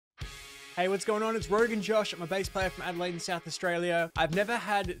Hey, what's going on? It's Roguenjosh. I'm a bass player from Adelaide in South Australia. I've never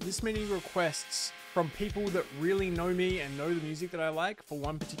had this many requests from people that really know me and know the music that I like for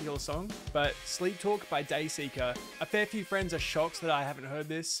one particular song, but Sleeptalk by Dayseeker. A fair few friends are shocked that I haven't heard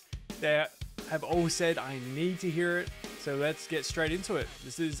this. They have all said I need to hear it, so let's get straight into it.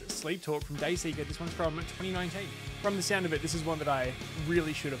 This is Sleeptalk from Dayseeker. This one's from 2019. From the sound of it, this is one that I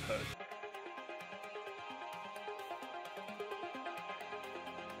really should have heard.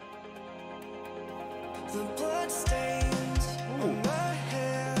 The blood stains on my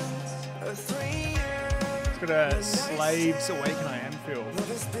hands are 3 years. It's got a Slaves Awaken I Am feel.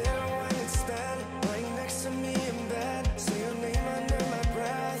 Love is bitter when it's spent, lying next to me in bed. Say your name under my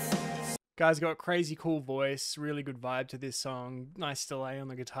breath. Guy's got a crazy cool voice, really good vibe to this song. Nice delay on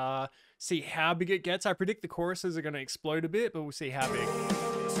the guitar. See how big it gets. I predict the choruses are going to explode a bit, but we'll see how big.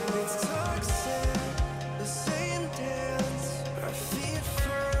 It's toxic, the same dance. Our feet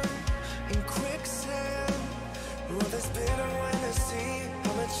firm in quicksand. Love is bitter when I see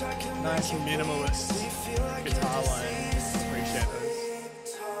how much I can Nice and minimalist guitar line. Appreciate those.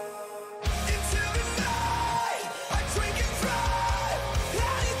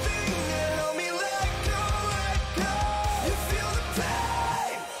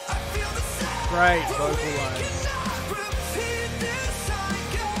 Great vocal line.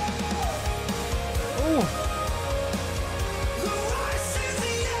 Ooh.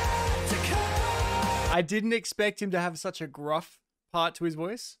 I didn't expect him to have such a gruff part to his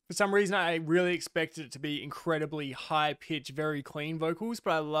voice. For some reason, I really expected it to be incredibly high-pitched, very clean vocals,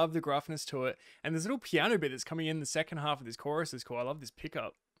 but I love the gruffness to it. And this little piano bit that's coming in the second half of this chorus is cool. I love this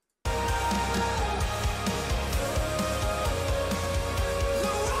pickup.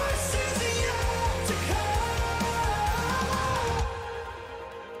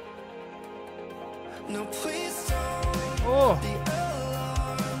 No, please don't Oh, be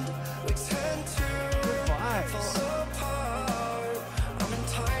alarmed. We tend to good vibes. fall apart. I'm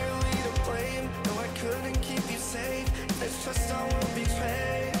entirely to blame. No, I couldn't keep you safe. It's just I won't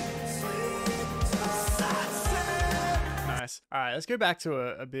betray. Nice. All right, let's go back to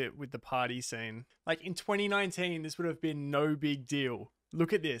a bit with the party scene. Like in 2019, this would have been no big deal.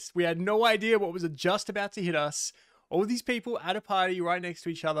 Look at this. We had no idea what was just about to hit us. All these people at a party right next to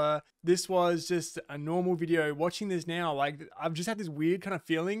each other. This was just a normal video. Watching this now, like I've just had this weird kind of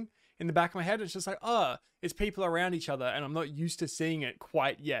feeling in the back of my head. It's just like, oh, it's people around each other and I'm not used to seeing it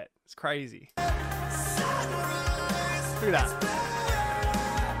quite yet. It's crazy. Look at that.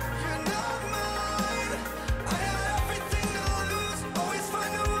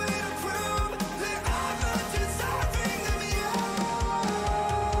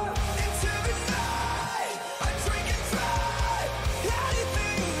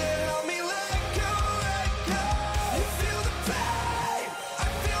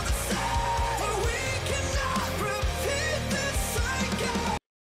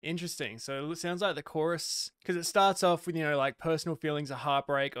 Interesting. So it sounds like the chorus, because it starts off with, you know, like personal feelings of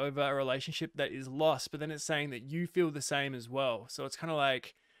heartbreak over a relationship that is lost, but then it's saying that you feel the same as well. So it's kind of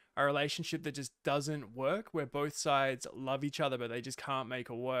like a relationship that just doesn't work, where both sides love each other, but they just can't make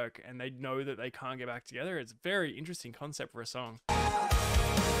it work, and they know that they can't get back together. It's a very interesting concept for a song.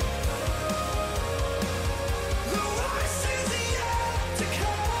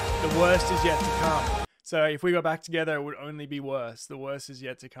 The worst is yet to come. So if we got back together, it would only be worse. The worst is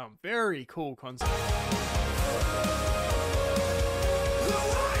yet to come. Very cool concept.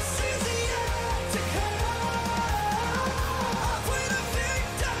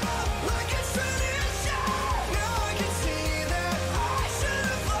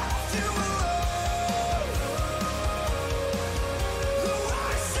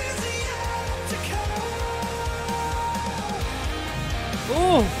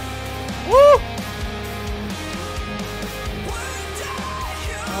 Oh! Woo!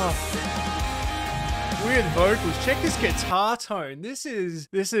 Weird vocals. Check this guitar tone. This is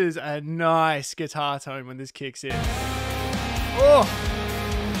a nice guitar tone when this kicks in. Oh!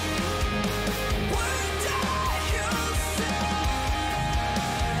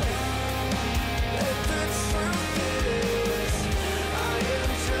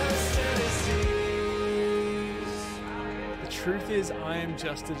 The truth is, I am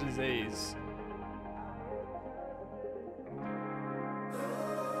just a disease.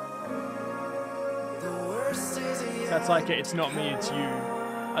 That's like it's not me, it's you.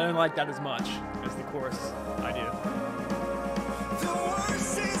 I don't like that as much as the chorus idea.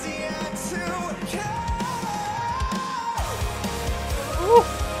 Ooh,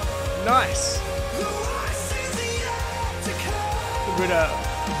 nice. A bit of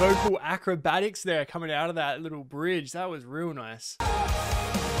vocal acrobatics there coming out of that little bridge. That was real nice.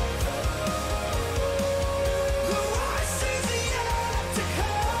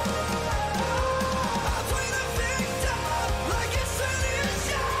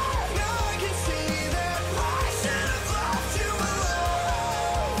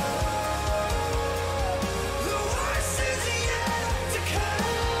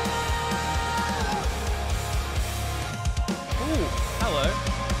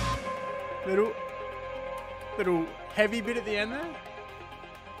 little heavy bit at the end there.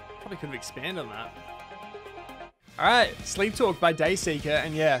 Probably could have expanded on that. Alright, Sleep Talk by Dayseeker,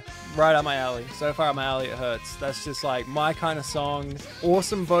 and yeah, right up my alley. So far up my alley, it hurts. That's just like my kind of song.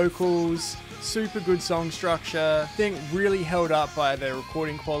 Awesome vocals, super good song structure. I think really held up by the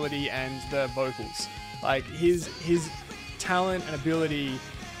recording quality and the vocals. Like his talent and ability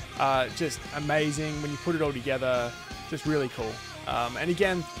are just amazing when you put it all together. Just really cool. And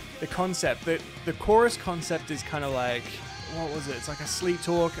again, the concept, the chorus concept is kind of like, what was it? It's like a sleep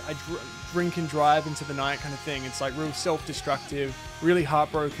talk, I drink and drive into the night kind of thing. It's like real self-destructive, really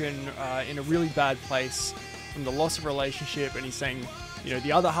heartbroken, in a really bad place from the loss of relationship. And he's saying, you know,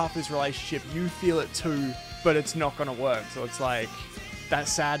 the other half of this relationship, you feel it too, but it's not going to work. So it's like that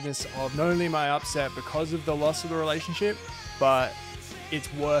sadness of not only am I upset because of the loss of the relationship, but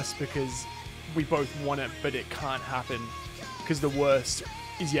it's worse because we both want it, but it can't happen because the worst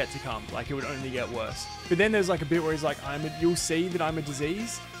is yet to come. Like it would only get worse. But then there's like a bit where he's like, you'll see that I'm a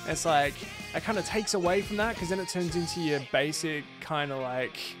disease. And it's like, that kind of takes away from that, because then it turns into your basic kind of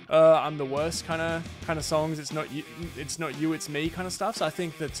like, I'm the worst kind of songs. It's not you, it's me kind of stuff. So I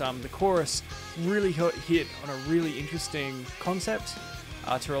think that the chorus really hit on a really interesting concept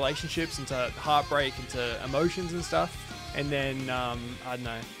to relationships and to heartbreak and to emotions and stuff. And then, I don't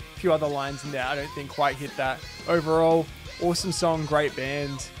know, a few other lines in there I don't think quite hit that. Overall, awesome song, great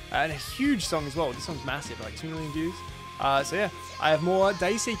band, and a huge song as well. This song's massive, like 2 million views. So yeah, I have more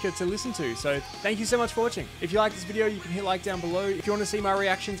Dayseeker to listen to, so thank you so much for watching. If you like this video, you can hit like down below. If you want to see my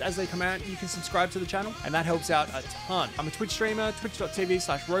reactions as they come out, you can subscribe to the channel, and that helps out a ton. I'm a Twitch streamer,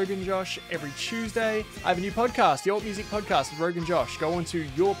 twitch.tv/Roguenjosh every Tuesday. I have a new podcast, the Alt Music Podcast with Roguenjosh. Go onto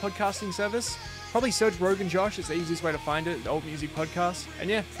your podcasting service. Probably search Roguenjosh, it's the easiest way to find it, the Alt Music Podcast. And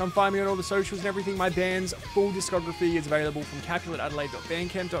yeah, come find me on all the socials and everything. My band's full discography is available from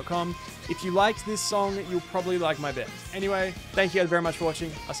CAPULET.bandcamp.com. If you liked this song, you'll probably like my band. Anyway, thank you guys very much for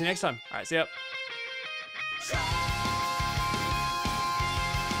watching. I'll see you next time. Alright, see ya.